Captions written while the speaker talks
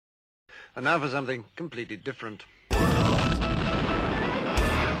And now for something completely different.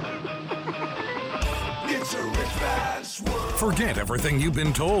 Forget everything you've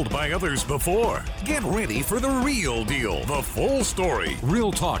been told by others before. Get ready for the real deal, the full story,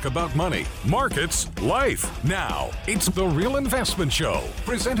 real talk about money, markets, life. Now, it's The Real Investment Show,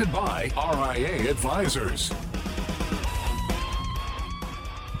 presented by RIA Advisors.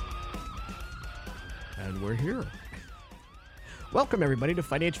 And we're here. Welcome, everybody, to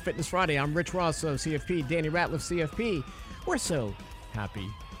Financial Fitness Friday. I'm Rich Rosso, CFP, Danny Ratliff, CFP. We're so happy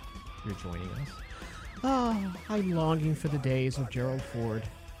you're joining us. Oh, I'm longing for the days of Gerald Ford.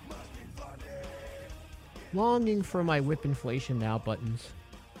 Longing for my whip inflation now buttons.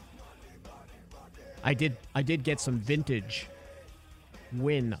 I did get some vintage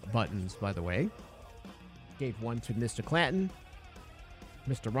win buttons, by the way. Gave one to Mr. Clanton.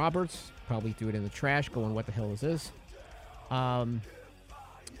 Mr. Roberts probably threw it in the trash going, what the hell is this?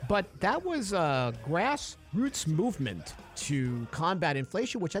 But that was a grassroots movement to combat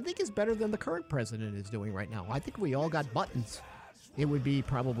inflation, which I think is better than the current president is doing right now. I think if we all got buttons, it would be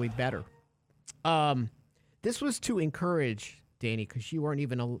probably better. This was to encourage, Danny, because you weren't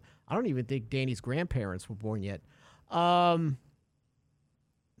even, I don't even think Danny's grandparents were born yet.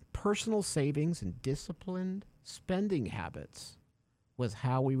 Personal savings and disciplined spending habits was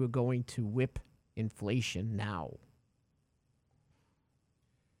how we were going to whip inflation now.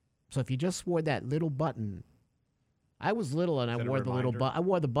 So if you just wore that little button, I was little and I wore the little button. I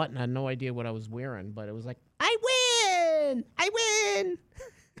wore the button. I had no idea what I was wearing, but it was like, I win! I win!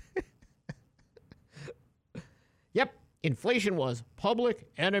 Yep, inflation was public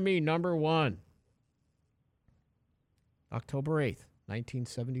enemy number one. October 8th,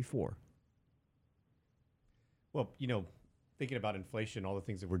 1974. Well, thinking about inflation, all the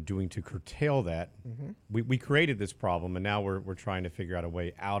things that we're doing to curtail that, we created this problem, and now we're trying to figure out a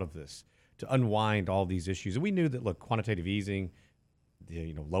way out of this, to unwind all these issues. And we knew that, look, quantitative easing,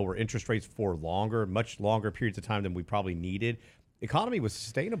 lower interest rates for much longer periods of time than we probably needed. Economy was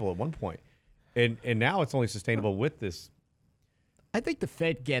sustainable at one point, and now it's only sustainable with this. I think the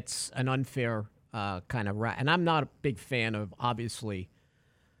Fed gets an unfair kind of and I'm not a big fan of, obviously,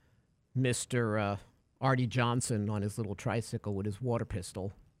 Mr. Artie Johnson on his little tricycle with his water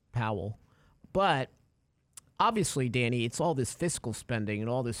pistol, Powell. But obviously, Danny, it's all this fiscal spending and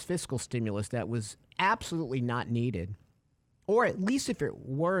all this fiscal stimulus that was absolutely not needed. Or at least if it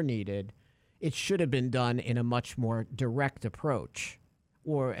were needed, it should have been done in a much more direct approach,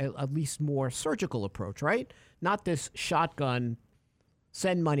 or at least more surgical approach, right? Not this shotgun,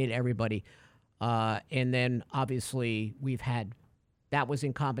 send money to everybody. And then obviously that was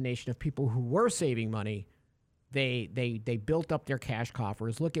in combination of people who were saving money. They built up their cash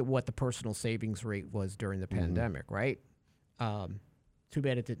coffers. Look at what the personal savings rate was during the pandemic, right? Too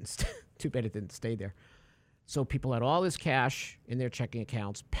bad it didn't stay there. So people had all this cash in their checking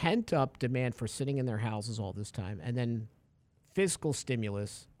accounts, pent up demand for sitting in their houses all this time, and then fiscal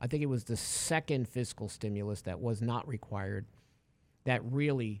stimulus. I think it was the second fiscal stimulus that was not required that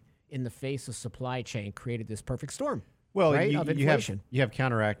really, in the face of supply chain, created this perfect storm. Well, right, of inflation. You have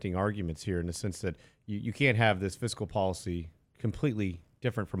counteracting arguments here in the sense that you can't have this fiscal policy completely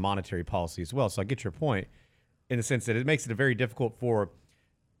different from monetary policy as well. So I get your point in the sense that it makes it very difficult for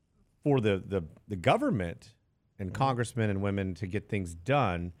the government and congressmen and women to get things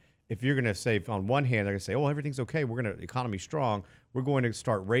done. If you're going to say, on one hand, they're going to say, oh, everything's okay, we're going to, economy strong, we're going to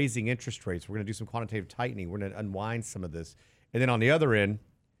start raising interest rates, we're going to do some quantitative tightening, we're going to unwind some of this. And then on the other end,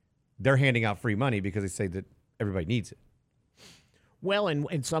 they're handing out free money because they say that everybody needs it. Well,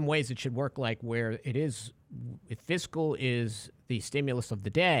 in some ways, it should work like where it is, if fiscal is the stimulus of the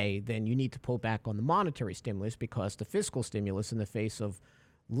day, then you need to pull back on the monetary stimulus because the fiscal stimulus in the face of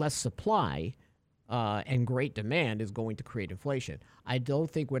less supply and great demand is going to create inflation. I don't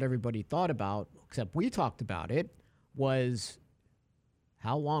think what everybody thought about, except we talked about it, was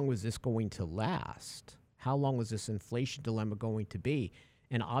how long was this going to last? How long was this inflation dilemma going to be?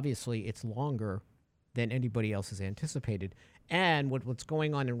 And obviously, it's longer than anybody else has anticipated. And what's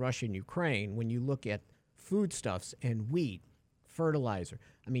going on in Russia and Ukraine, when you look at foodstuffs and wheat, fertilizer,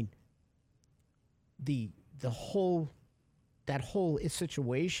 I mean, that whole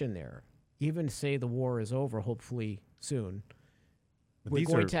situation there, even say the war is over, hopefully soon, but we're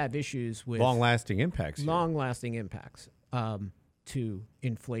going to have issues with long-lasting impacts. Long-lasting impacts to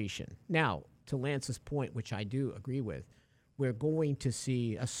inflation. Now, to Lance's point, which I do agree with, we're going to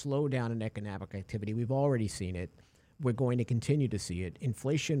see a slowdown in economic activity. We've already seen it. We're going to continue to see it.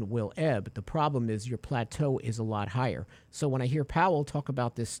 Inflation will ebb. The problem is your plateau is a lot higher. So when I hear Powell talk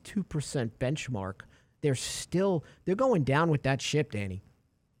about this 2% benchmark, they're going down with that ship, Danny.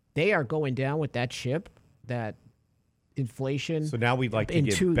 they are going down with that ship, that inflation. So now we'd like to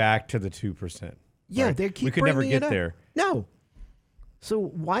get back to the 2%. Yeah, right? they keep We could never bringing it get up. there. No. So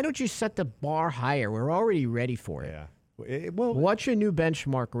why don't you set the bar higher? We're already ready for it. Yeah. Well, What's your new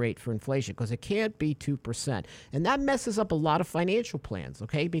benchmark rate for inflation? Because it can't be 2%. And that messes up a lot of financial plans,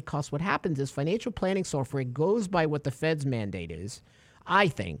 okay? Because what happens is financial planning software goes by what the Fed's mandate is, I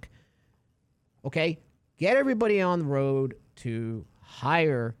think. Okay? Get everybody on the road to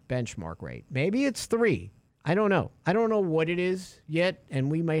higher benchmark rate. Maybe it's 3. I don't know. I don't know what it is yet,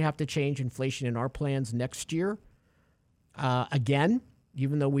 and we may have to change inflation in our plans next year again,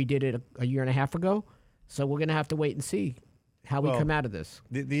 even though we did it a year and a half ago. So we're going to have to wait and see how we come out of this.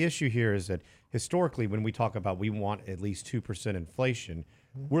 The issue here is that historically, when we talk about we want at least 2% inflation,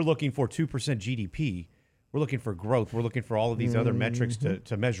 we're looking for 2% GDP. We're looking for growth. We're looking for all of these other metrics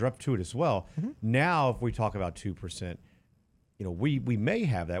to measure up to it as well. Now, if we talk about 2%, we may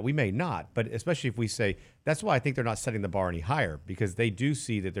have that. We may not. But especially if we say, that's why I think they're not setting the bar any higher, because they do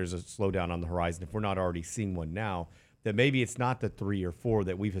see that there's a slowdown on the horizon. If we're not already seeing one now, that maybe it's not the 3 or 4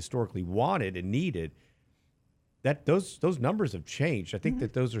 that we've historically wanted and needed. That those numbers have changed. I think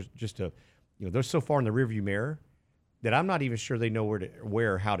that those are just they're so far in the rearview mirror that I'm not even sure they know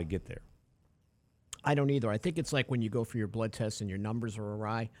where or how to get there. I don't either. I think it's like when you go for your blood test and your numbers are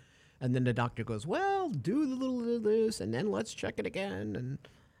awry, and then the doctor goes, well, do a little of this, and then let's check it again. And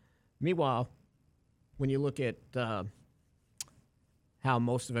meanwhile, when you look at how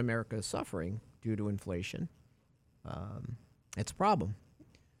most of America is suffering due to inflation, it's a problem.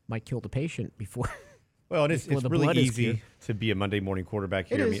 Might kill the patient before. Well, and it's really easy to be a Monday morning quarterback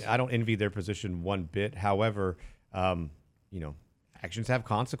here. I mean, I don't envy their position one bit. However, actions have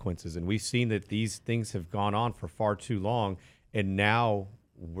consequences, and we've seen that these things have gone on for far too long, and now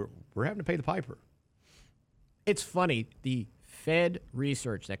we're having to pay the piper. It's funny, the Fed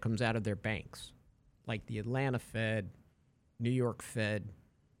research that comes out of their banks, like the Atlanta Fed, New York Fed,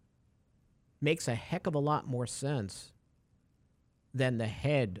 makes a heck of a lot more sense than the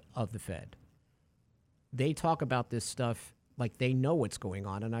head of the Fed. They talk about this stuff like they know what's going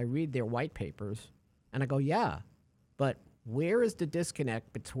on, and I read their white papers, and I go, yeah, but where is the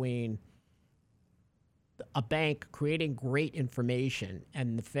disconnect between a bank creating great information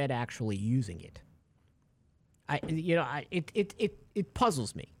and the Fed actually using it? It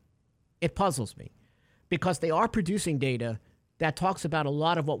puzzles me. It puzzles me because they are producing data that talks about a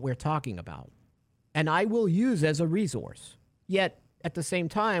lot of what we're talking about, and I will use as a resource. Yet at the same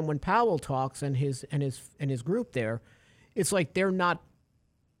time, when Powell talks and his group there, it's like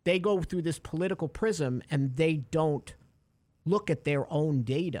they go through this political prism and they don't look at their own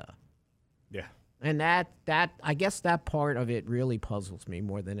data. Yeah. And that I guess that part of it really puzzles me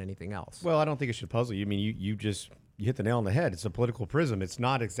more than anything else. Well, I don't think it should puzzle you. I mean, you hit the nail on the head. It's a political prism. It's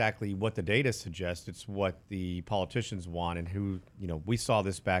not exactly what the data suggests. It's what the politicians want, and who, we saw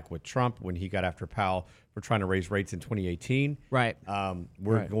this back with Trump when he got after Powell for trying to raise rates in 2018. Right.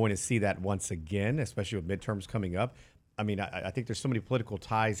 We're going to see that once again, especially with midterms coming up. I mean, I think there's so many political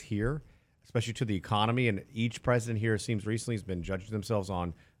ties here, especially to the economy, and each president here, it seems recently, has been judging themselves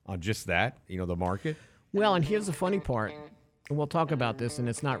on just that, the market. Well, and here's the funny part. And we'll talk about this, and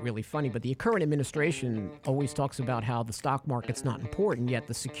it's not really funny, but the current administration always talks about how the stock market's not important, yet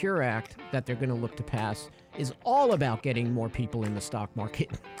the Secure Act that they're going to look to pass is all about getting more people in the stock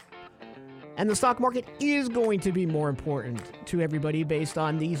market. And the stock market is going to be more important to everybody based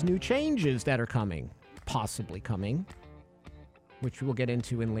on these new changes that are coming, possibly coming, which we'll get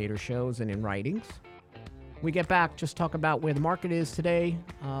into in later shows and in writings. We get back, just talk about where the market is today,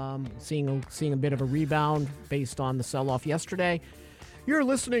 seeing a bit of a rebound based on the sell-off yesterday. You're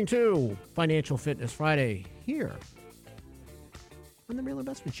listening to Financial Fitness Friday here on The Real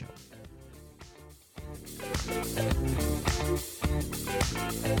Investment Show.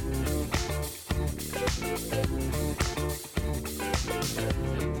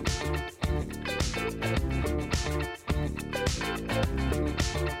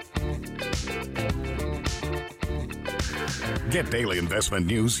 Get daily investment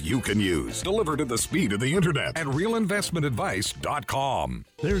news you can use, delivered at the speed of the internet at realinvestmentadvice.com.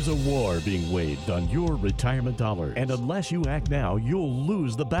 There's a war being waged on your retirement dollars, and unless you act now, you'll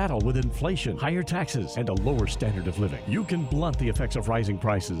lose the battle with inflation, higher taxes, and a lower standard of living. You can blunt the effects of rising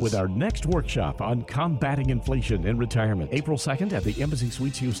prices with our next workshop on combating inflation in retirement. April 2nd at the Embassy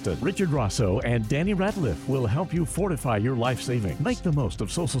Suites Houston. Richard Rosso and Danny Ratliff will help you fortify your life savings, make the most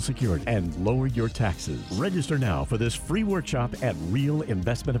of Social Security, and lower your taxes. Register now for this free workshop at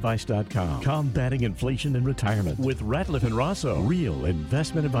realinvestmentadvice.com. Combating inflation in retirement with Ratliff and Rosso.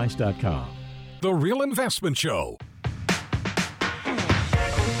 realinvestmentadvice.com. The Real Investment Show.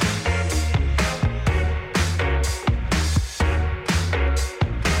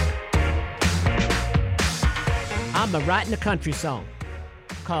 I'm writing a country song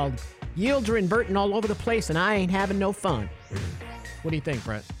called Yields Are Inverting All Over the Place and I Ain't Having No Fun. What do you think,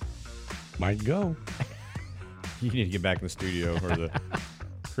 Brett? Might go. You need to get back in the studio for the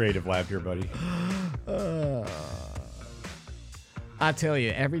creative lab here, buddy. I tell you,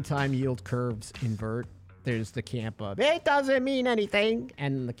 every time yield curves invert, there's the camp of, it doesn't mean anything.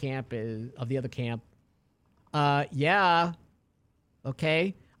 And the camp of the other camp, yeah,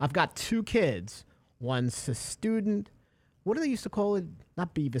 okay. I've got 2 kids. One's a student. What do they used to call it?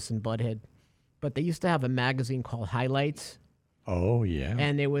 Not Beavis and Butthead, but they used to have a magazine called Highlights. Oh, yeah.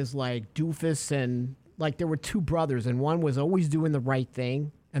 And it was like Doofus and, like, there were 2 brothers, and one was always doing the right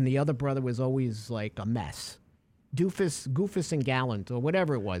thing, and the other brother was always like a mess. Goofus and Gallant, or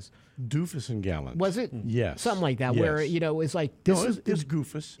whatever it was. Doofus and Gallant. Was it? Yes. Something like that, Yes. where, you know, it's like, this It's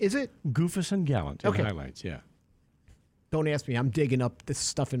Goofus. Is it? Goofus and Gallant in Okay. Highlights, yeah. Don't ask me. I'm digging up this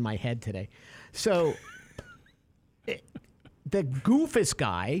stuff in my head today. So, the Goofus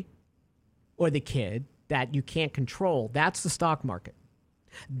guy, or the kid that you can't control, that's the stock market.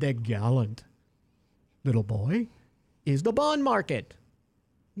 The Gallant little boy is the bond market.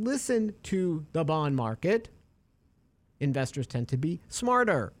 Listen to the bond market. Investors tend to be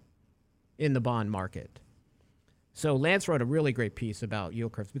smarter in the bond market. So Lance wrote a really great piece about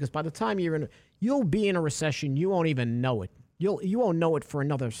yield curves because by the time you'll be in a recession, you won't even know it. You won't know it for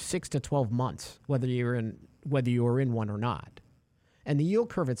another 6 to 12 months, whether you're in one or not. And the yield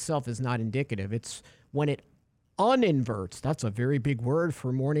curve itself is not indicative. It's when it uninverts. That's a very big word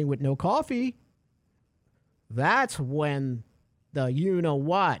for morning with no coffee. That's when the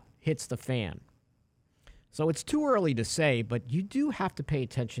you-know-what hits the fan. So it's too early to say, but you do have to pay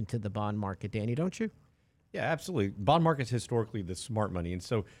attention to the bond market, Danny, don't you? Yeah, absolutely. Bond market's historically the smart money, and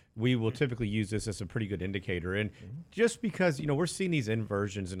so we will typically use this as a pretty good indicator. And just because, we're seeing these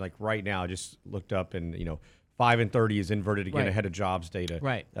inversions, and like right now, I just looked up and, 5 and 30 is inverted again Right. ahead of jobs data.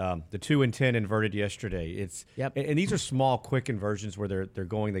 Right. The 2 and 10 inverted yesterday. It's Yep. and these are small, quick inversions where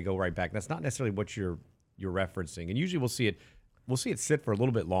they go right back. That's not necessarily what you're referencing. And usually we'll see it sit for a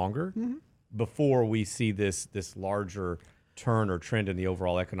little bit longer before we see this larger turn or trend in the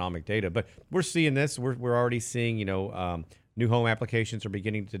overall economic data. But we're seeing this. We're already seeing, new home applications are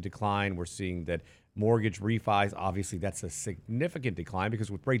beginning to decline. We're seeing that mortgage refis, obviously that's a significant decline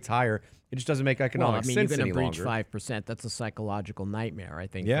because with rates higher, it just doesn't make economic sense you're any going to breach longer. 5%. That's a psychological nightmare, I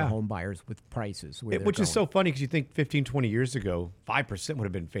think, Yeah. for home buyers with prices. Which is so funny because you think 15, 20 years ago, 5% would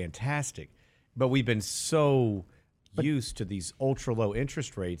have been fantastic. But we've been so used to these ultra low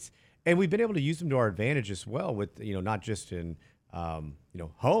interest rates, and we've been able to use them to our advantage as well with, not just in,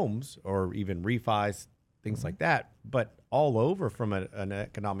 homes or even refis, things like that, but all over from an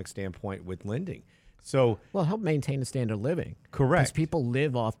economic standpoint with lending. So, Well, help maintain a standard of living. Correct. Because people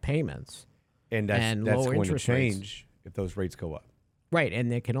live off payments. and and that's lower going to interest rates. change if those rates go up. Right,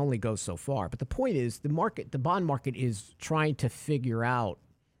 and they can only go so far. But the point is, the bond market is trying to figure out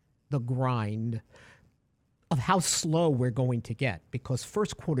the grind of how slow we're going to get. Because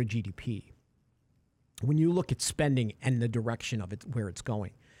first quarter GDP, when you look at spending and the direction of it, where it's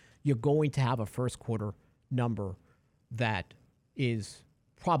going, you're going to have a first quarter number that is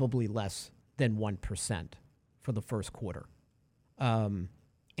probably less than 1% for the first quarter.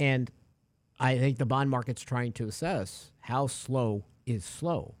 And I think the bond market's trying to assess how slow is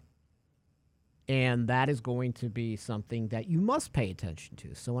slow. And that is going to be something that you must pay attention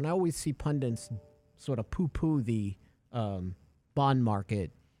to. So when I always see pundits sort of poo-poo the bond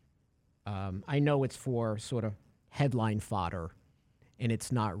market, I know it's for sort of headline fodder, and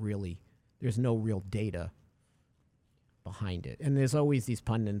it's not really, there's no real data behind it. And there's always these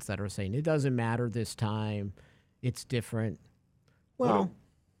pundits that are saying, it doesn't matter this time, it's different. Well,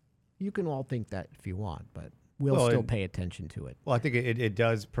 you can all think that if you want, but we'll still pay attention to it. Well, I think it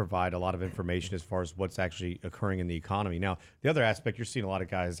does provide a lot of information as far as what's actually occurring in the economy. Now, the other aspect, you're seeing a lot of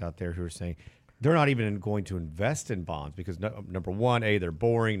guys out there who are saying they're not even going to invest in bonds because, number one, they're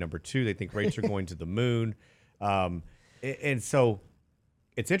boring. Number two, they think rates are going to the moon. And so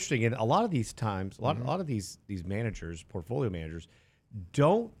it's interesting. And a lot of these times, a lot of these managers, portfolio managers,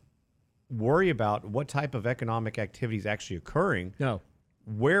 don't worry about what type of economic activity is actually occurring. No.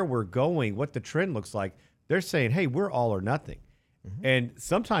 Where we're going, what the trend looks like. They're saying, hey, we're all or nothing. And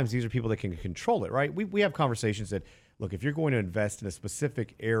sometimes these are people that can control it, right? We have conversations that, look, if you're going to invest in a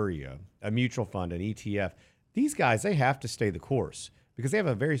specific area, a mutual fund, an ETF, these guys, they have to stay the course because they have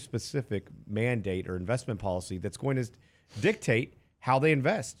a very specific mandate or investment policy that's going to dictate how they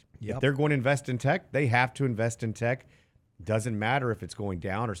invest. If they're going to invest in tech, they have to invest in tech. Doesn't matter if it's going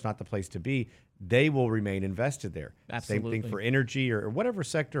down or it's not the place to be. They will remain invested there. Absolutely. Same thing for energy or whatever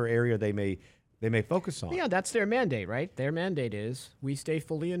sector or area they may they may focus on. Yeah, that's their mandate, right? Their mandate is we stay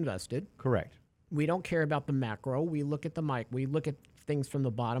fully invested. Correct. We don't care about the macro. We look at the we look at things from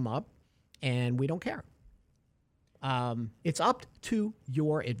the bottom up, and we don't care. It's up to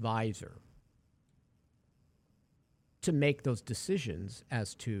your advisor to make those decisions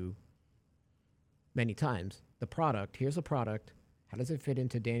as to, many times, the product. Here's a product. How does it fit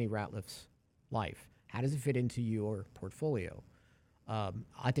into Danny Ratliff's life? How does it fit into your portfolio?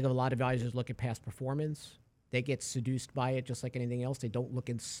 I think a lot of advisors look at past performance. They get seduced by it just like anything else. They don't look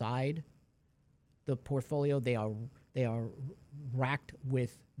inside the portfolio. They are racked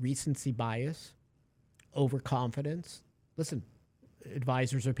with recency bias, overconfidence. Listen,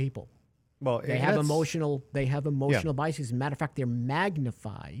 advisors are people. Well, They have emotional biases. As a matter of fact, they're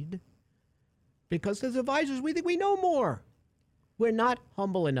magnified because as advisors, we think we know more. We're not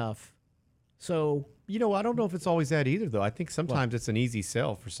humble enough. So, I don't know if it's always that either, though. I think sometimes it's an easy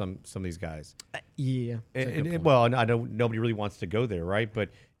sell for some of these guys. yeah. Well, I know nobody really wants to go there, right? But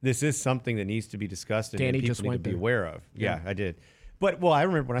this is something that needs to be discussed and Danny people just need to went be there. aware of. Yeah, I did. But, I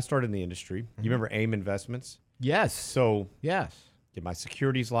remember when I started in the industry, you remember AIM Investments? Yes. So yes. get my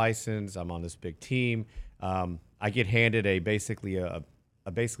securities license. I'm on this big team. I get handed basically a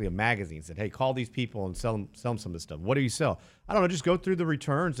magazine. Said, hey, call these people and sell them some of this stuff. What do you sell? I don't know. Just go through the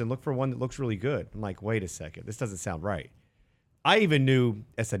returns and look for one that looks really good. I'm like, wait a second. This doesn't sound right. I even knew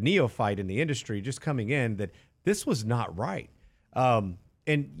as a neophyte in the industry, just coming in, that this was not right. And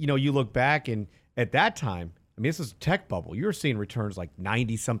you look back and at that time, I mean, this was a tech bubble. You were seeing returns like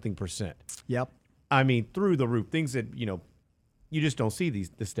 90-something%. Yep. I mean, through the roof, things that, you just don't see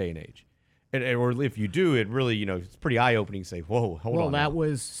this day and age. Or if you do, it really, it's pretty eye-opening to say, whoa, hold on. Well, that now.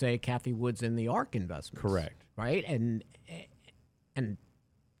 was, say, Kathy Woods in the ARK investments. Correct. Right? And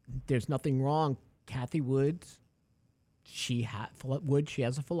there's nothing wrong. Kathy Woods, she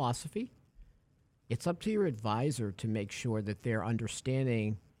has a philosophy. It's up to your advisor to make sure that they're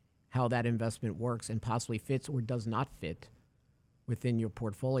understanding how that investment works and possibly fits or does not fit within your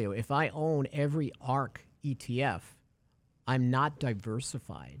portfolio. If I own every ARK ETF, I'm not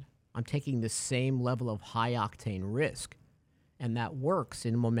diversified. I'm taking the same level of high-octane risk, and that works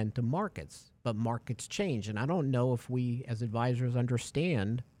in momentum markets. But markets change, and I don't know if we as advisors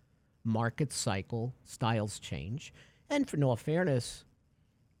understand market cycle, styles change. And for no fairness,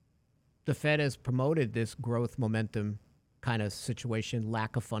 the Fed has promoted this growth momentum kind of situation,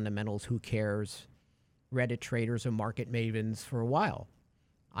 lack of fundamentals, who cares, Reddit traders and market mavens for a while.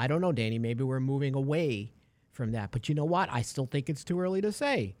 I don't know, Danny, maybe we're moving away from that. But you know what? I still think it's too early to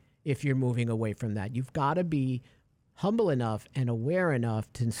say if you're moving away from that. You've got to be humble enough and aware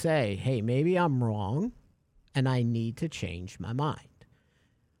enough to say, hey, maybe I'm wrong and I need to change my mind.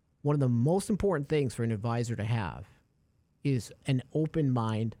 One of the most important things for an advisor to have is an open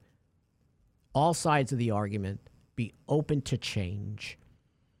mind, all sides of the argument, be open to change.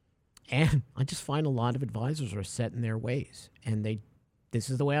 And I just find a lot of advisors are set in their ways. And this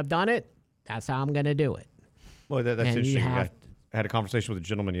is the way I've done it. That's how I'm going to do it. Well, that's And you interesting. have I had a conversation with a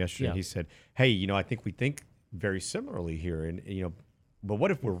gentleman yesterday. Yeah. And he said, hey, I think we think very similarly here. And, but what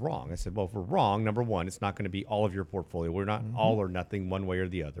if we're wrong? I said, well, if we're wrong, number one, it's not going to be all of your portfolio. We're not all or nothing one way or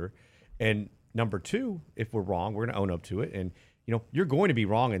the other. And number two, if we're wrong, we're going to own up to it. And, you're going to be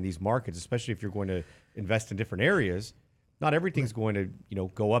wrong in these markets, especially if you're going to invest in different areas. Not everything's going to,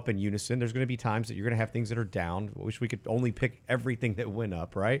 go up in unison. There's going to be times that you're going to have things that are down. I wish we could only pick everything that went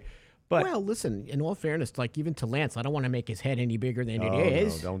up, right? But well, listen, in all fairness, like even to Lance, I don't want to make his head any bigger than it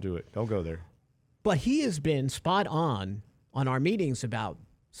is. No, don't do it. Don't go there. But he has been spot on our meetings about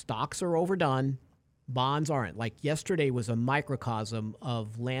stocks are overdone, bonds aren't. Like yesterday was a microcosm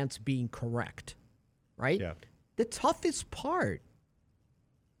of Lance being correct, right? Yeah. The toughest part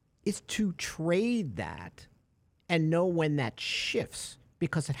is to trade that and know when that shifts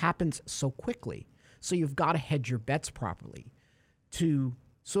because it happens so quickly. So you've got to hedge your bets properly to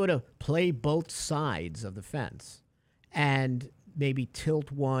sort of play both sides of the fence and maybe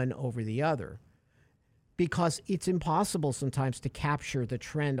tilt one over the other because it's impossible sometimes to capture the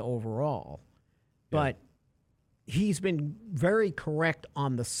trend overall. But he's been very correct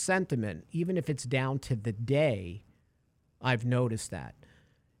on the sentiment, even if it's down to the day. I've noticed that.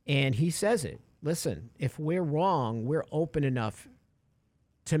 And he says it. Listen, if we're wrong, we're open enough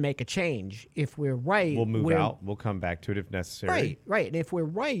to make a change. If we're right, We'll move out. We'll come back to it if necessary. Right. And if we're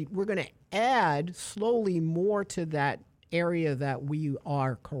right, we're going to add slowly more to that area that we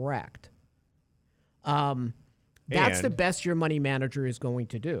are correct. That's the And- best your money manager is going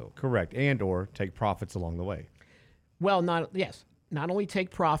to do. Correct. And or take profits along the way. Well, not only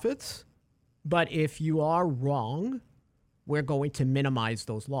take profits, but if you are wrong, we're going to minimize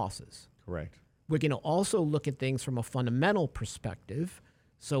those losses. Correct. We're going to also look at things from a fundamental perspective.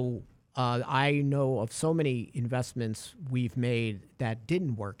 So I know of so many investments we've made that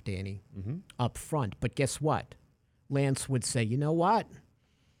didn't work, Danny, up front. But guess what? Lance would say, you know what?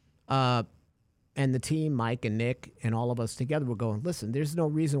 And the team, Mike and Nick and all of us together were going, listen, there's no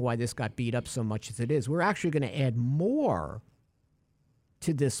reason why this got beat up so much as it is. We're actually going to add more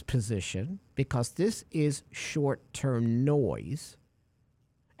to this position because this is short-term noise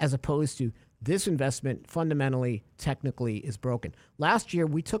as opposed to this investment fundamentally, technically is broken. Last year,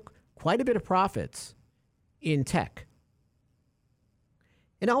 we took quite a bit of profits in tech.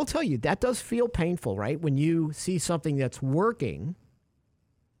 And I'll tell you, that does feel painful, right? When you see something that's working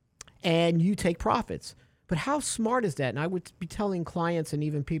and you take profits. But how smart is that? And I would be telling clients and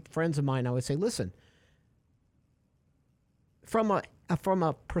even friends of mine, I would say, listen, from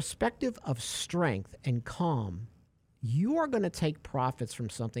a perspective of strength and calm, you are going to take profits from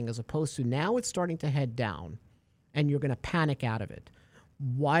something as opposed to now it's starting to head down and you're going to panic out of it.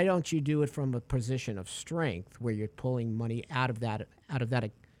 Why don't you do it from a position of strength where you're pulling money out of that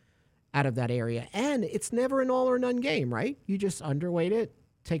area? And it's never an all or none game, right? You just underweight it,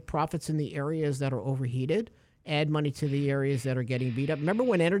 take profits in the areas that are overheated, add money to the areas that are getting beat up. Remember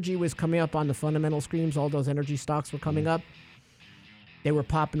when energy was coming up on the fundamental screens, all those energy stocks were coming up? They were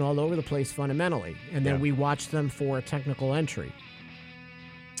popping all over the place fundamentally. And then we watched them for a technical entry.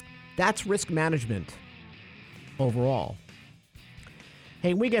 That's risk management overall.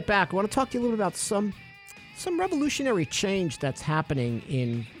 Hey, when we get back, I want to talk to you a little bit about some revolutionary change that's happening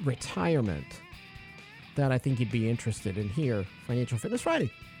in retirement that I think you'd be interested in here. Financial Fitness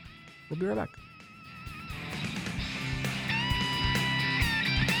Friday. We'll be right back.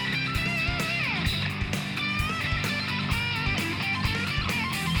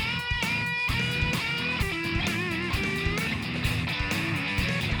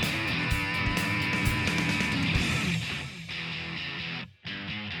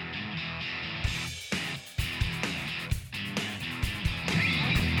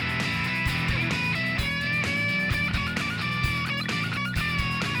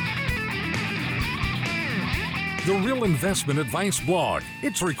 The Real Investment Advice blog.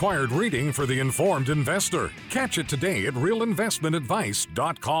 It's required reading for the informed investor. Catch it today at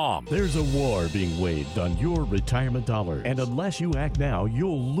realinvestmentadvice.com. There's a war being waged on your retirement dollar, and unless you act now,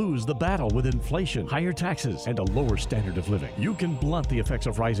 you'll lose the battle with inflation, higher taxes, and a lower standard of living. You can blunt the effects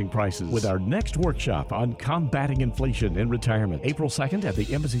of rising prices with our next workshop on combating inflation in retirement, April 2nd at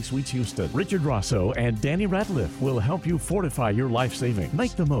the Embassy Suites Houston. Richard Rosso and Danny Ratliff will help you fortify your life savings,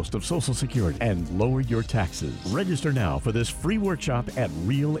 make the most of Social Security, and lower your taxes. Register now for this free workshop at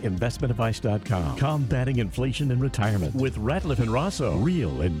realinvestmentadvice.com. Combating inflation in retirement with Ratliff and Rosso.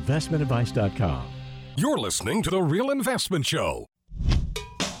 Realinvestmentadvice.com. You're listening to The Real Investment Show.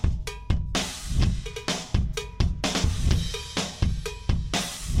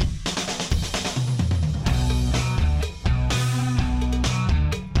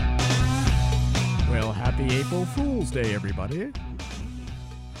 Well, happy April Fool's Day, everybody.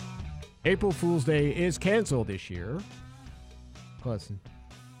 April Fool's Day is canceled this year because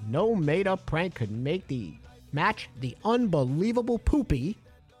no made-up prank could match the unbelievable poopy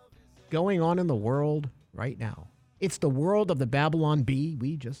going on in the world right now. It's the world of the Babylon Bee.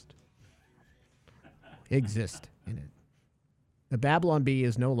 We just exist in it. The Babylon Bee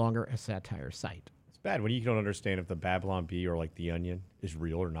is no longer a satire site. It's bad when you don't understand if the Babylon Bee or like the Onion is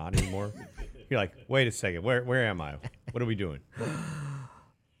real or not anymore. You're like, wait a second, where am I? What are we doing?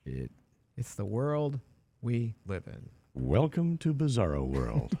 It's the world we live in. Welcome to Bizarro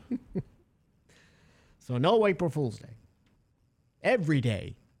World. So no April Fool's Day. Every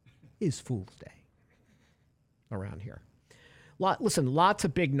day is Fool's Day around here. Listen, lots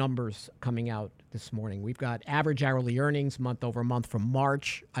of big numbers coming out this morning. We've got average hourly earnings month over month from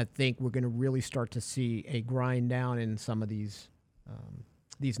March. I think we're going to really start to see a grind down in some of these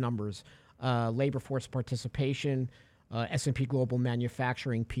numbers. Labor force participation, S&P Global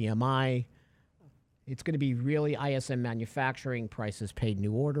Manufacturing PMI. It's going to be really ISM Manufacturing, prices paid,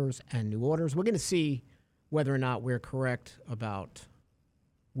 new orders, and new orders. We're going to see whether or not we're correct about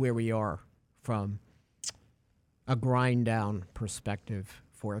where we are from a grind down perspective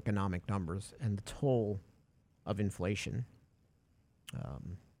for economic numbers and the toll of inflation.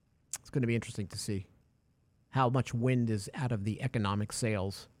 It's going to be interesting to see how much wind is out of the economic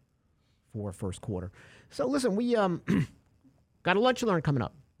sails for first quarter. So listen, we got a lunch and learn coming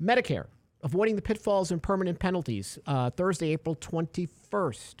up. Medicare, avoiding the pitfalls and permanent penalties. Thursday, April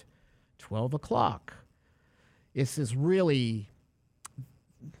 21st, 12 o'clock. This is really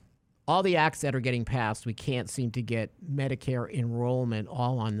all the acts that are getting passed, we can't seem to get Medicare enrollment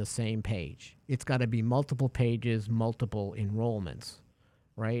all on the same page. It's got to be multiple pages, multiple enrollments,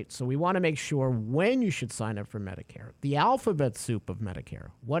 right? So we want to make sure when you should sign up for Medicare. The alphabet soup of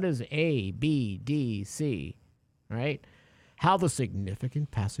Medicare. What is A, B, D, C, right? How the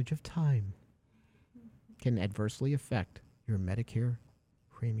significant passage of time can adversely affect your Medicare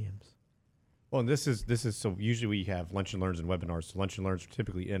premiums. Well, and this is so usually we have lunch and learns and webinars. So lunch and learns are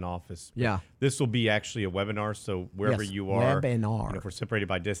typically in office. Yeah. This will be actually a webinar. So wherever Yes, you are, webinar. if we're separated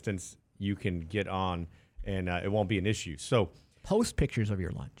by distance, you can get on and it won't be an issue. So Post pictures of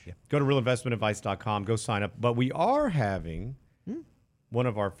your lunch. go to realinvestmentadvice.com, go sign up. But we are having one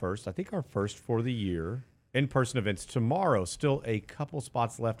of our first, I think our first for the year, in-person events tomorrow. Still a couple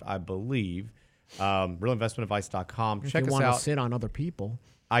spots left, I believe. Realinvestmentadvice.com. If Check you us want out. to sit on other people.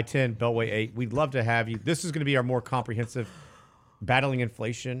 I-10, Beltway 8. We'd love to have you. This is going to be our more comprehensive battling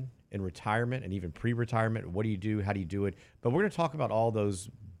inflation in retirement and even pre-retirement. What do you do? How do you do it? But we're going to talk about all those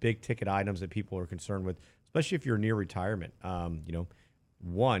big ticket items that people are concerned with, especially if you're near retirement.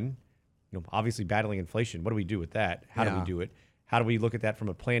 Obviously battling inflation. What do we do with that? How do we do it? How do we look at that from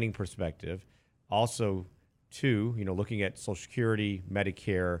a planning perspective? Also, two, looking at Social Security,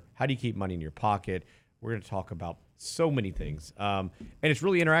 Medicare. How do you keep money in your pocket? We're going to talk about so many things. And it's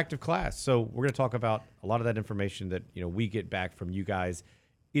really interactive class. So we're going to talk about a lot of that information that, we get back from you guys,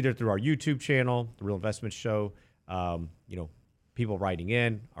 either through our YouTube channel, The Real Investment Show, people writing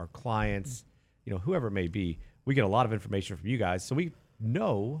in, our clients, whoever it may be. We get a lot of information from you guys. So we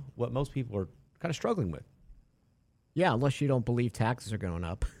know what most people are kind of struggling with. Yeah, unless you don't believe taxes are going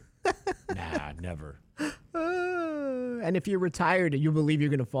up. Nah, never. And if you're retired and you believe you're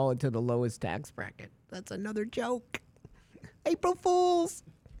going to fall into the lowest tax bracket, that's another joke. April Fools.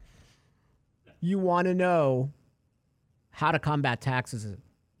 You want to know how to combat taxes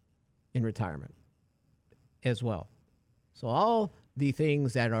in retirement as well. So all the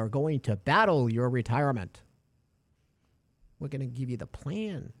things that are going to battle your retirement, we're going to give you the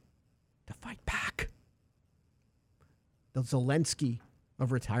plan to fight back. The Zelensky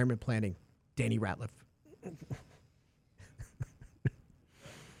of retirement planning, Danny Ratliff.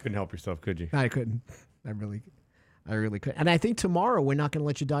 Couldn't help yourself, could you? I couldn't. I really couldn't. And I think tomorrow we're not going to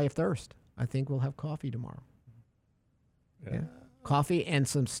let you die of thirst. I think we'll have coffee tomorrow. Yeah. Coffee and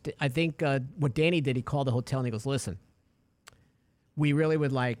some, I think what Danny did, he called the hotel and he goes, listen, we really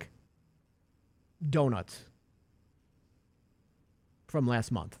would like donuts from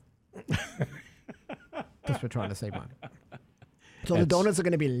last month. Because we're trying to save money. So the donuts are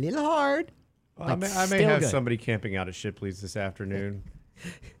going to be a little hard. I may have somebody camping out at Shipley's this afternoon.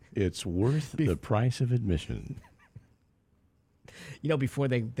 It's worth the price of admission. Before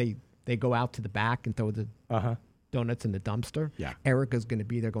they go out to the back and throw the donuts in the dumpster, Erica's going to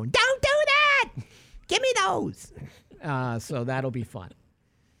be there going, don't do that! Give me those! So that'll be fun.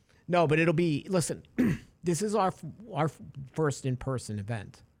 No, but it'll be, listen, this is our first in-person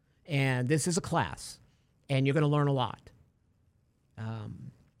event. And this is a class. And you're going to learn a lot.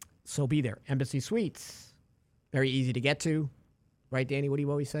 So be there. Embassy Suites, very easy to get to. Right, Danny? What do you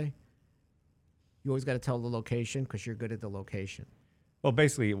always say? You always got to tell the location because you're good at the location. Well,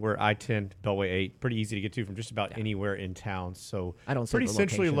 basically, we're I-10, Beltway 8, pretty easy to get to from just about anywhere in town. So I don't say pretty the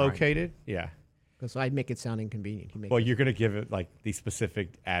centrally location, located. Right. Yeah. Because I make it sound inconvenient. You're going to give it like the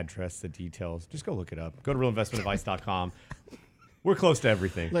specific address, the details. Just go look it up. Go to realinvestmentadvice.com. We're close to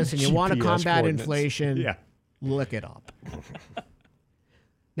everything. Listen, you want to GPS combat coordinates. inflation, Yeah. look it up.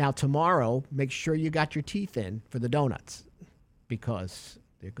 Now, tomorrow, make sure you got your teeth in for the donuts because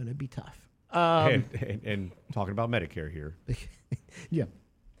they're going to be tough. And talking about Medicare here. Yeah.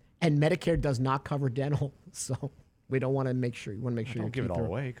 And Medicare does not cover dental, so we don't want to make sure. You want to make sure Don't your give it teeth all are-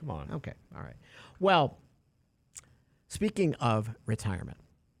 away. Come on. Okay. All right. Well, speaking of retirement,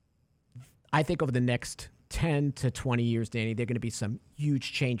 I think over the next 10 to 20 years, Danny, there are going to be some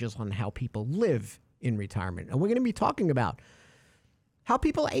huge changes on how people live in retirement. And we're going to be talking about how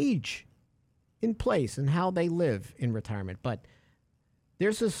people age in place and how they live in retirement. But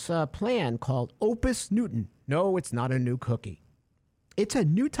there's this plan called Opus Newton. No, it's not a new cookie. It's a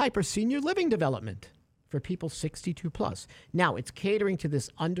new type of senior living development for people 62 plus. Now, it's catering to this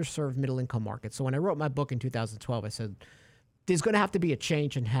underserved middle income market. So when I wrote my book in 2012, I said, there's going to have to be a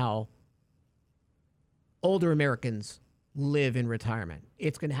change in how older Americans live in retirement.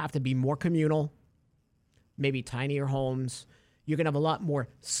 It's going to have to be more communal, maybe tinier homes. You're going to have a lot more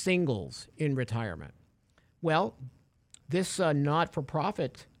singles in retirement. Well, this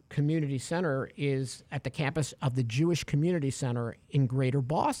not-for-profit community center is at the campus of the Jewish Community Center in Greater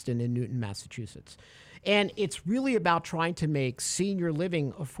Boston in Newton, Massachusetts. And it's really about trying to make senior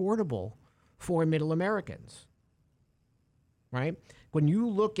living affordable for middle Americans, right? When you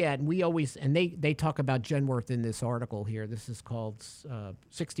look at, and they talk about Genworth in this article here. This is called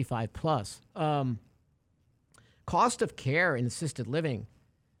 65 plus. Cost of care in assisted living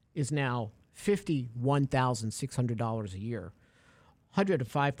is now $51,600 a year, $100 to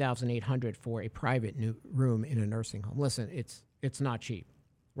 $5,800 for a private new room in a nursing home. Listen, it's not cheap,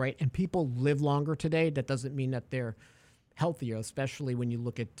 right? And people live longer today. That doesn't mean that they're healthier, especially when you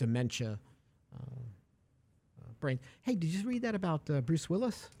look at dementia. Brain. Hey, did you read that about Bruce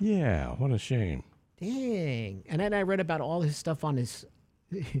Willis? Yeah, what a shame. Dang. And then I read about all his stuff on his,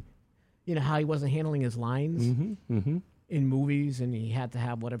 how he wasn't handling his lines in movies, and he had to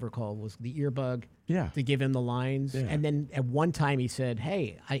have whatever called was the earbug to give him the lines. Yeah. And then at one time he said,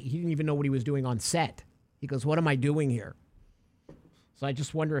 hey, he didn't even know what he was doing on set. He goes, what am I doing here? So I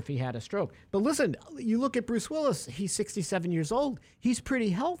just wonder if he had a stroke. But listen, you look at Bruce Willis, he's 67 years old. He's pretty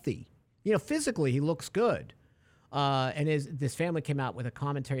healthy. Physically he looks good. And this family came out with a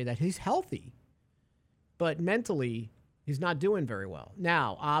commentary that he's healthy, but mentally he's not doing very well.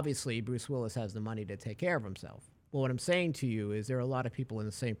 Now, obviously, Bruce Willis has the money to take care of himself. But what I'm saying to you is there are a lot of people in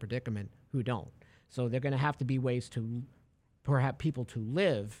the same predicament who don't. So there are going to have to be ways to perhaps people to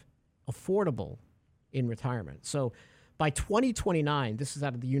live affordable in retirement. So by 2029, this is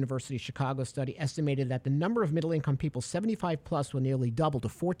out of the University of Chicago study, estimated that the number of middle-income people 75 plus will nearly double to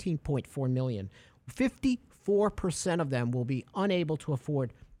 14.4 million. 54% of them will be unable to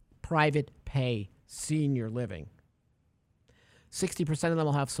afford private pay senior living. 60% of them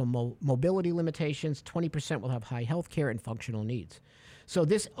will have some mobility limitations. 20% will have high health care and functional needs. So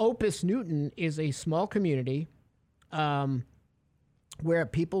this Opus Newton is a small community where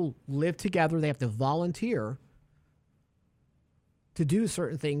people live together. They have to volunteer to do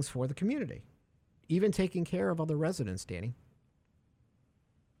certain things for the community, even taking care of other residents, Danny.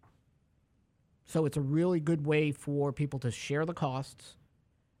 So it's a really good way for people to share the costs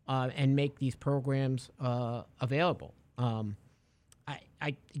and make these programs available. And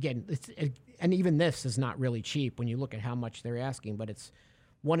even this is not really cheap when you look at how much they're asking, but it's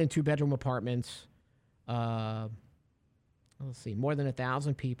 1 and 2 bedroom apartments. Let's see, more than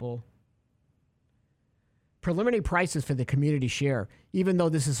 1,000 people. Preliminary prices for the community share, even though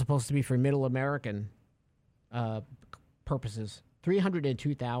this is supposed to be for middle American purposes,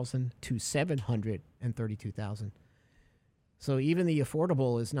 $302,000 to $732,000. So even the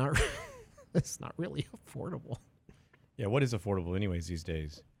affordable is not it's not really affordable. Yeah, what is affordable anyways these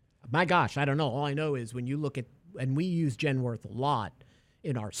days? My gosh, I don't know. All I know is when you look at, and we use Genworth a lot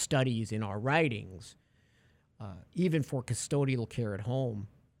in our studies, in our writings, even for custodial care at home,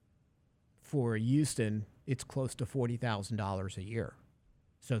 for Houston, it's close to $40,000 a year.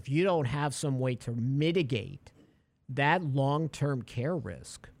 So if you don't have some way to mitigate that long-term care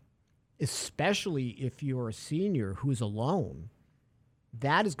risk, especially if you're a senior who's alone,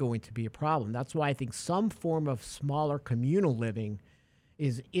 that is going to be a problem. That's why I think some form of smaller communal living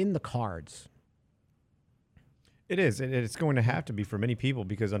is in the cards. It is, and it's going to have to be for many people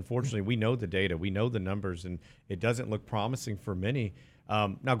because, unfortunately, we know the data, we know the numbers, and it doesn't look promising for many.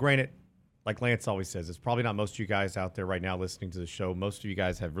 Now, granted, like Lance always says, it's probably not most of you guys out there right now listening to the show. Most of you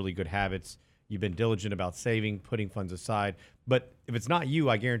guys have really good habits. You've been diligent about saving, putting funds aside. But if it's not you,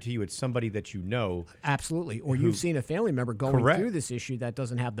 I guarantee you it's somebody that you know. Absolutely. Or you've seen a family member going through this issue that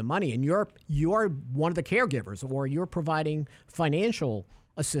doesn't have the money, and you're one of the caregivers, or you're providing financial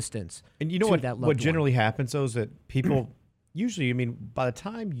assistance. And you know what generally happens, though, is that people usually, I mean, by the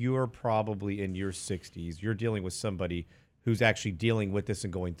time you're probably in your 60s, you're dealing with somebody who's actually dealing with this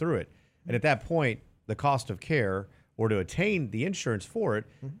and going through it. And at that point, the cost of care or to attain the insurance for it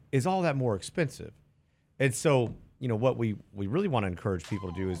is all that more expensive. And so, you know, what we really want to encourage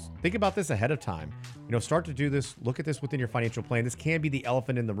people to do is think about this ahead of time. You know, start to do this, look at this within your financial plan. This can be the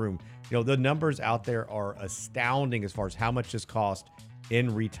elephant in the room. You know, the numbers out there are astounding as far as how much this costs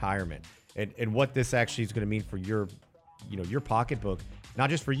in retirement and what this actually is going to mean for your, you know, your pocketbook, not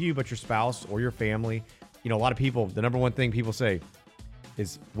just for you, but your spouse or your family. You know, a lot of people, the number one thing people say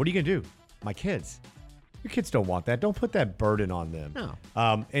is, what are you going to do? My kids. Your kids don't want that. Don't put that burden on them.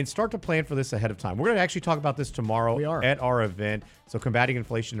 No. And start to plan for this ahead of time. We're going to actually talk about this tomorrow at our event. So combating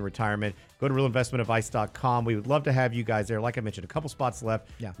inflation and retirement. Go to realinvestmentadvice.com. We would love to have you guys there. Like I mentioned, a couple spots left.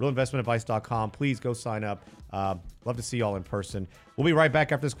 Yeah. Realinvestmentadvice.com. Please go sign up. Love to see you all in person. We'll be right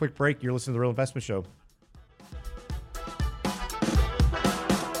back after this quick break. You're listening to The Real Investment Show.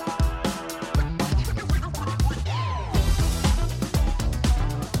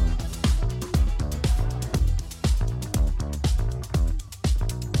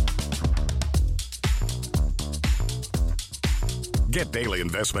 Get daily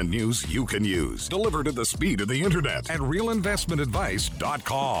investment news you can use, delivered at the speed of the internet at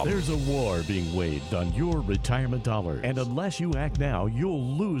realinvestmentadvice.com. There's a war being waged on your retirement dollar, and unless you act now, you'll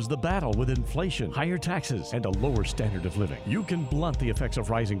lose the battle with inflation, higher taxes, and a lower standard of living. You can blunt the effects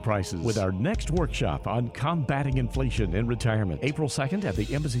of rising prices with our next workshop on combating inflation in retirement. April 2nd at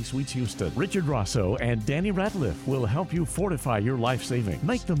the Embassy Suites Houston. Richard Rosso and Danny Ratliff will help you fortify your life savings,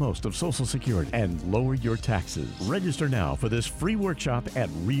 make the most of Social Security, and lower your taxes. Register now for this free workshop at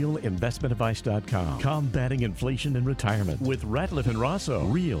realinvestmentadvice.com. Combating inflation in retirement with Ratliff and Rosso.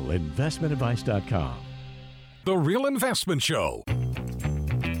 Realinvestmentadvice.com. The Real Investment Show.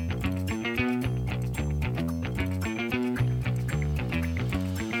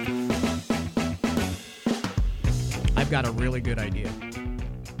 I've got a really good idea.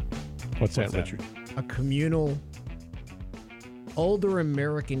 What's that, Richard? A communal, older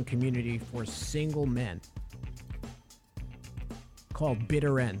American community for single men called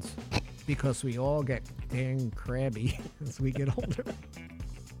Bitter Ends, because we all get dang crabby as we get older.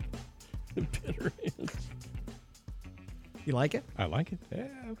 Bitter Ends. You like it? I like it. Yeah,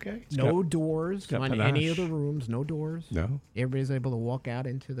 okay. No doors got on any of panache. the rooms. No doors. No. Everybody's able to walk out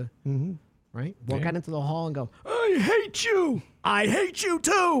into the right. Walk Yeah. out into the hall and go, "I hate you. I hate you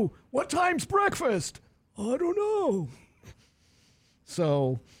too. What time's breakfast? I don't know."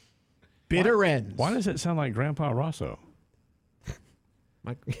 So, Bitter Ends. Why does it sound like Grandpa Rosso?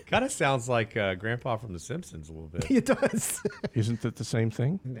 Kind of sounds like Grandpa from The Simpsons a little bit. It does. Isn't that the same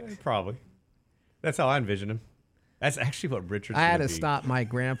thing? Probably. That's how I envision him. That's actually what Richard's I had gonna to be. stop my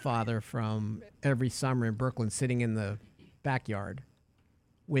grandfather from every summer in Brooklyn sitting in the backyard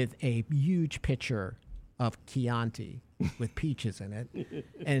with a huge pitcher of Chianti with peaches in it.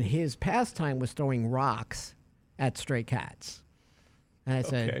 And his pastime was throwing rocks at stray cats. And I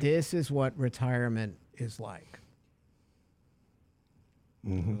said, Okay. this is what retirement is like.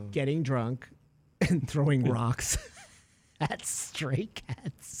 Getting drunk and throwing rocks at stray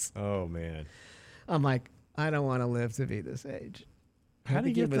cats. Oh, man. I'm like, I don't want to live to be this age. How I do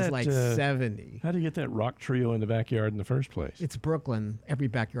you think get it was that, like 70. How do you get that rock trio in the backyard in the first place? It's Brooklyn. Every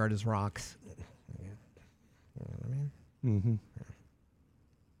backyard is rocks. You know what I mean?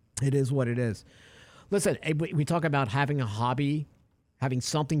 It is what it is. Listen, we talk about having a hobby, having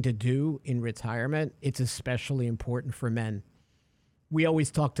something to do in retirement. It's especially important for men. We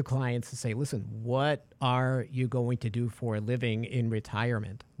always talk to clients and say, listen, what are you going to do for a living in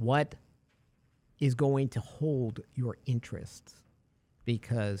retirement? What is going to hold your interests?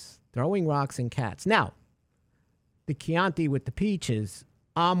 Because throwing rocks and cats. Now, the Chianti with the peaches,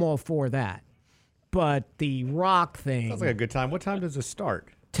 I'm all for that. But the rock thing, Sounds like a good time. What time does it start?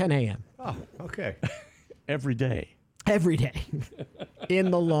 10 a.m. Oh, okay. Every day. every day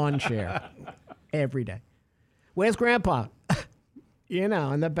in the lawn chair every day. Where's Grandpa? You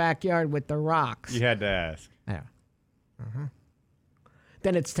know, in the backyard with the rocks. You had to ask. Yeah.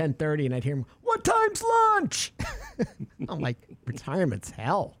 Then it's 10:30 and I'd hear him, "What time's lunch?" I'm like, retirement's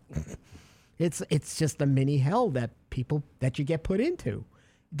hell. It's just a mini hell that you get put into.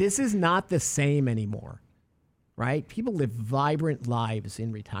 This is not the same anymore, right? People live vibrant lives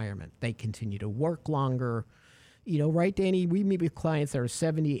in retirement. They continue to work longer. You know, right, Danny? We meet with clients that are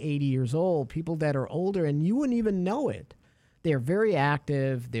 70, 80 years old, people that are older, and you wouldn't even know it. They're very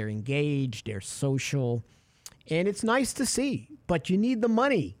active, they're engaged, they're social, and it's nice to see, but you need the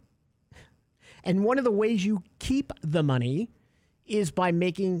money. And one of the ways you keep the money is by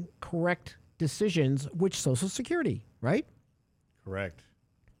making correct decisions with Social Security, right? Correct.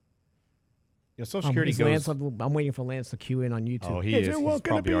 You know, Social Security goes. I'm waiting for Lance to cue in on YouTube. Oh, he is. It He's wasn't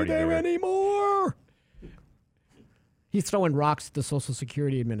going to probably be already there there. anymore. He's throwing rocks at the Social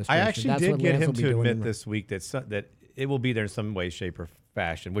Security I Administration. actually That's did what get Lance him will be to doing admit this week that it will be there in some way, shape, or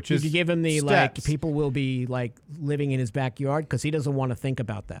fashion. Which is Did you give him the steps. people will be like living in his backyard because he doesn't want to think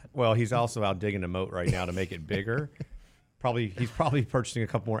about that. Well, he's also out digging a moat right now to make it bigger. He's probably purchasing a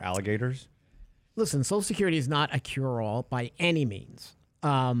couple more alligators. Listen, Social Security is not a cure-all by any means.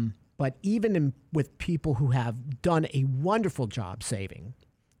 But even with people who have done a wonderful job saving,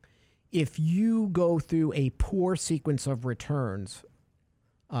 if you go through a poor sequence of returns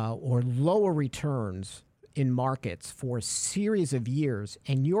or lower returns in markets for a series of years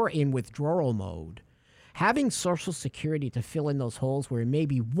and you're in withdrawal mode, having Social Security to fill in those holes where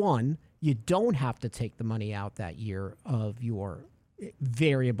maybe, one, you don't have to take the money out that year of your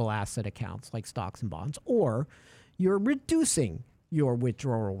variable asset accounts like stocks and bonds, or you're reducing your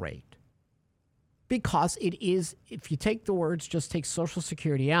withdrawal rate. Because it is, if you take the words, just take Social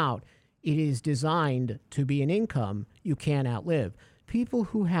Security out, it is designed to be an income you can't outlive. People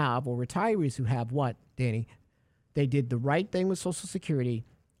who have, or retirees who have what, Danny? they did the right thing with Social Security,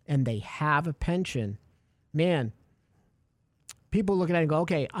 and they have a pension, man, people look at it and go,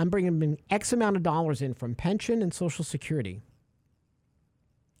 okay, I'm bringing in X amount of dollars in from pension and Social Security,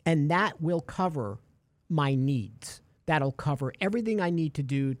 and that will cover my needs. That'll cover everything I need to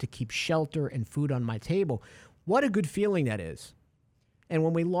do to keep shelter and food on my table. What a good feeling that is. And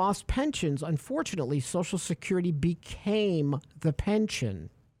when we lost pensions, unfortunately, Social Security became the pension.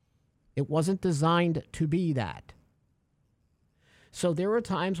 It wasn't designed to be that. So there are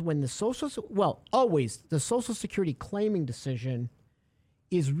times when always the Social Security claiming decision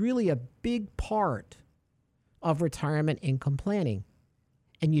is really a big part of retirement income planning.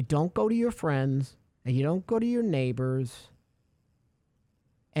 And you don't go to your friends, and you don't go to your neighbors,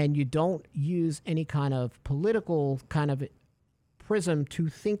 and you don't use any kind of political kind of prism to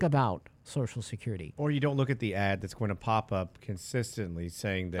think about Social Security. Or you don't look at the ad that's going to pop up consistently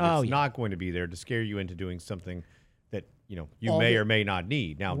saying that it's not going to be there to scare you into doing something that you may or may not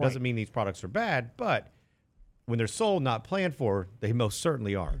need. Now, it doesn't mean these products are bad, but when they're sold, not planned for, they most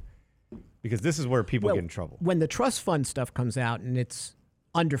certainly are. Because this is where people get in trouble. When the trust fund stuff comes out and it's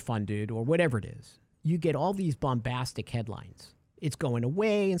underfunded or whatever it is, you get all these bombastic headlines. It's going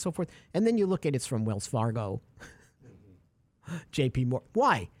away and so forth. And then you look at it's from Wells Fargo, JP Morgan.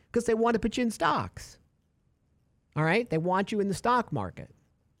 Why? Because they want to put you in stocks. All right? They want you in the stock market.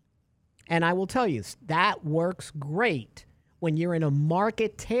 And I will tell you, that works great when you're in a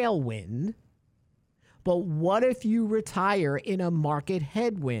market tailwind. But what if you retire in a market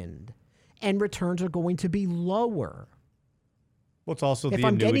headwind and returns are going to be lower? Well, it's also if the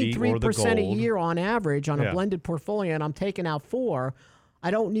I'm annuity getting 3% a gold. year on average on a blended portfolio and I'm taking out 4%, I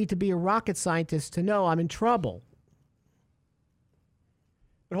don't need to be a rocket scientist to know I'm in trouble.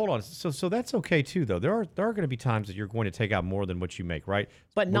 But hold on, so that's okay too, though. There are going to be times that you're going to take out more than what you make, right?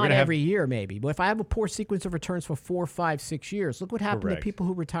 But not every year, maybe. But if I have a poor sequence of returns for 4, 5, 6 years, look what happened to people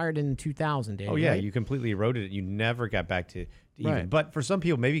who retired in 2000. Danny, oh yeah, right? You completely eroded it. You never got back to even. Right. But for some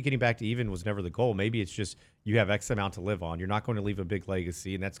people, maybe getting back to even was never the goal. Maybe it's just you have X amount to live on. You're not going to leave a big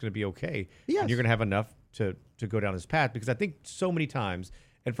legacy, and that's going to be okay. Yes. And you're going to have enough to go down this path. Because I think so many times,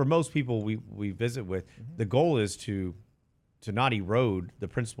 and for most people we visit with, the goal is to not erode the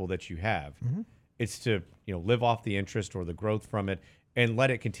principal that you have. Mm-hmm. It's to live off the interest or the growth from it and let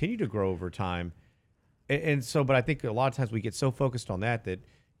it continue to grow over time. And so, but I think a lot of times we get so focused on that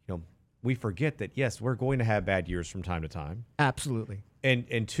we forget that, yes, we're going to have bad years from time to time. Absolutely.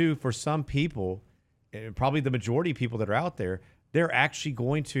 And two, for some people, and probably the majority of people that are out there, they're actually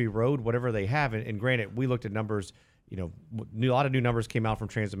going to erode whatever they have. And granted, we looked at numbers. A lot of new numbers came out from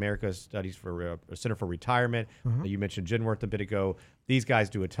Transamerica studies for Center for Retirement. Mm-hmm. You mentioned Genworth a bit ago. These guys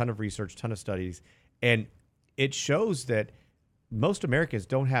do a ton of research, ton of studies, and it shows that most Americans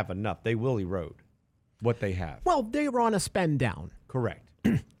don't have enough. They will erode what they have. Well, they were on a spend down. Correct.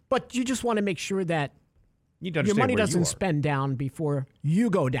 But you just want to make sure that your money doesn't spend down before you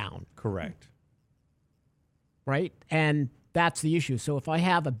go down. Correct. Right? And that's the issue. So if I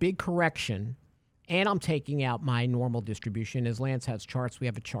have a big correction and I'm taking out my normal distribution, as Lance has charts, we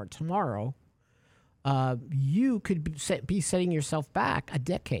have a chart tomorrow, you could be setting yourself back a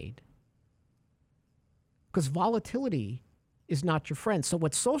decade. Because volatility is not your friend. So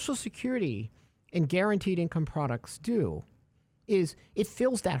what Social Security and guaranteed income products do is it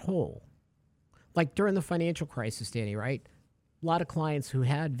fills that hole. Like during the financial crisis, Danny, right? A lot of clients who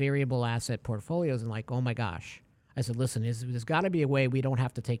had variable asset portfolios and like, oh my gosh. I said, listen, there's got to be a way we don't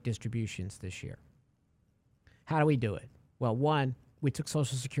have to take distributions this year. How do we do it? Well, one, we took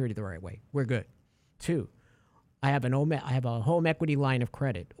Social Security the right way. We're good. Two, I have a home equity line of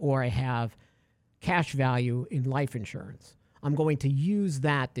credit, or I have cash value in life insurance. I'm going to use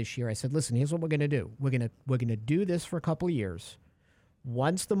that this year. I said, listen, here's what we're going to do. We're going to do this for a couple of years.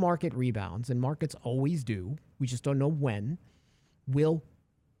 Once the market rebounds, and markets always do, we just don't know when, we'll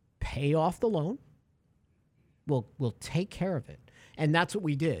pay off the loan. We'll take care of it. And that's what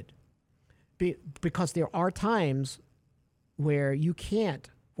we did. Because there are times where you can't,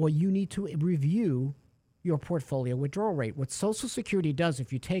 or you need to review your portfolio withdrawal rate. What Social Security does,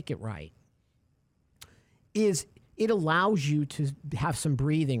 if you take it right, is it allows you to have some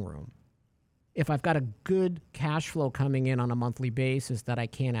breathing room. If I've got a good cash flow coming in on a monthly basis that I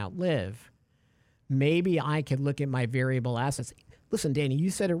can't outlive, maybe I could look at my variable assets. Listen, Danny, you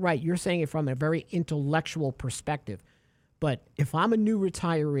said it right. You're saying it from a very intellectual perspective. But if I'm a new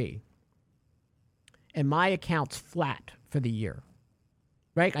retiree and my account's flat for the year,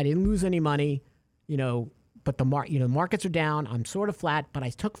 right? I didn't lose any money, but the markets are down. I'm sort of flat, but I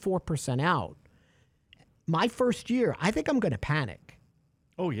took 4% out. My first year, I think I'm going to panic.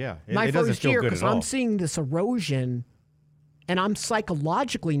 Oh, yeah. My It doesn't first feel year, good because at all. I'm seeing this erosion, and I'm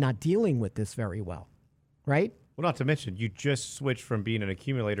psychologically not dealing with this very well, right? Well, not to mention, you just switched from being an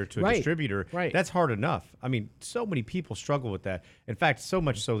accumulator to a Right, distributor. right. That's hard enough. I mean, so many people struggle with that. In fact, so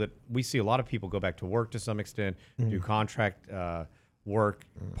much so that we see a lot of people go back to work to some extent, do contract work,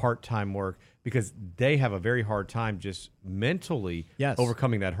 part-time work, because they have a very hard time just mentally Yes.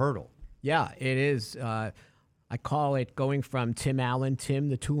 overcoming that hurdle. Yeah, it is. I call it going from Tim Allen, Tim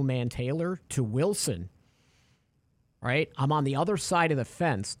the Toolman Taylor, to Wilson. Right? I'm on the other side of the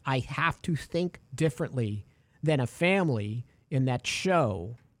fence. I have to think differently than a family in that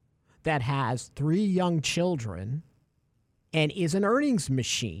show that has 3 young children and is an earnings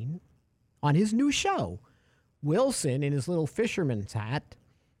machine on his new show. Wilson, in his little fisherman's hat,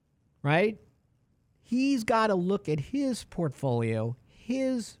 right? He's got to look at his portfolio,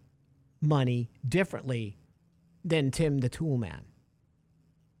 his money differently than Tim the Toolman.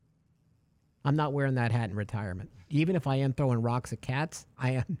 I'm not wearing that hat in retirement. Even if I am throwing rocks at cats,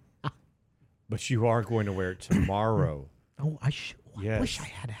 I am. But you are going to wear it tomorrow. Oh, I wish Yes. I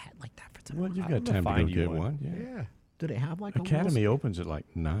had a hat like that for tomorrow. Well, you've I'm got gonna time to find go you get one. Yeah. Do they have like a Academy opens at like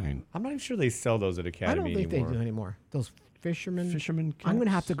 9. I'm not even sure they sell those at I Academy don't think anymore. they do anymore. Those fishermen. Fisherman I'm going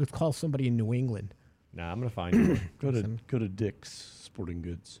to have caps? to go call somebody in New England. Nah, I'm going to find you. Go to Dick's Sporting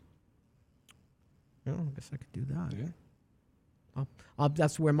Goods. Oh, I guess I could do that. Yeah.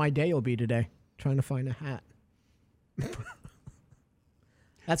 That's where my day will be today, trying to find a hat.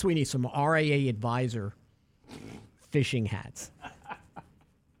 That's we need some RIA advisor fishing hats.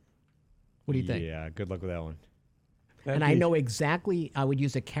 What do you think? Yeah, good luck with that one. And I know exactly, I would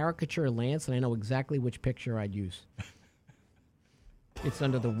use a caricature of Lance, and I know exactly which picture I'd use. It's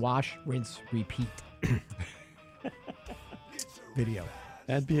under the wash, rinse, repeat video.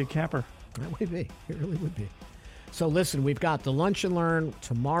 That'd be a capper. That would be. It really would be. So listen, we've got the Lunch and Learn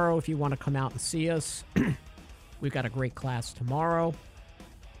tomorrow if you want to come out and see us. We've got a great class tomorrow.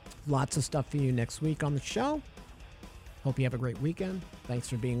 Lots of stuff for you next week on the show. Hope you have a great weekend. Thanks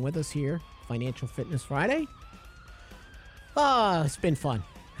for being with us here. Financial Fitness Friday. It's been fun.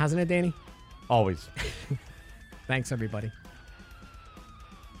 Hasn't it, Danny? Always. Thanks, everybody.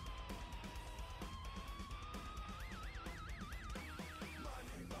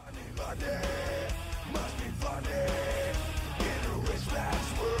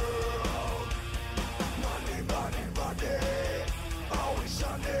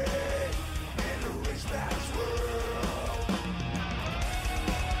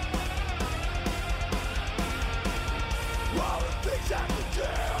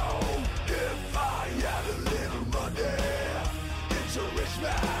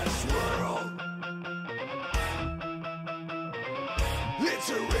 It's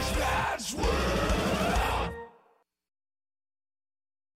a rich man's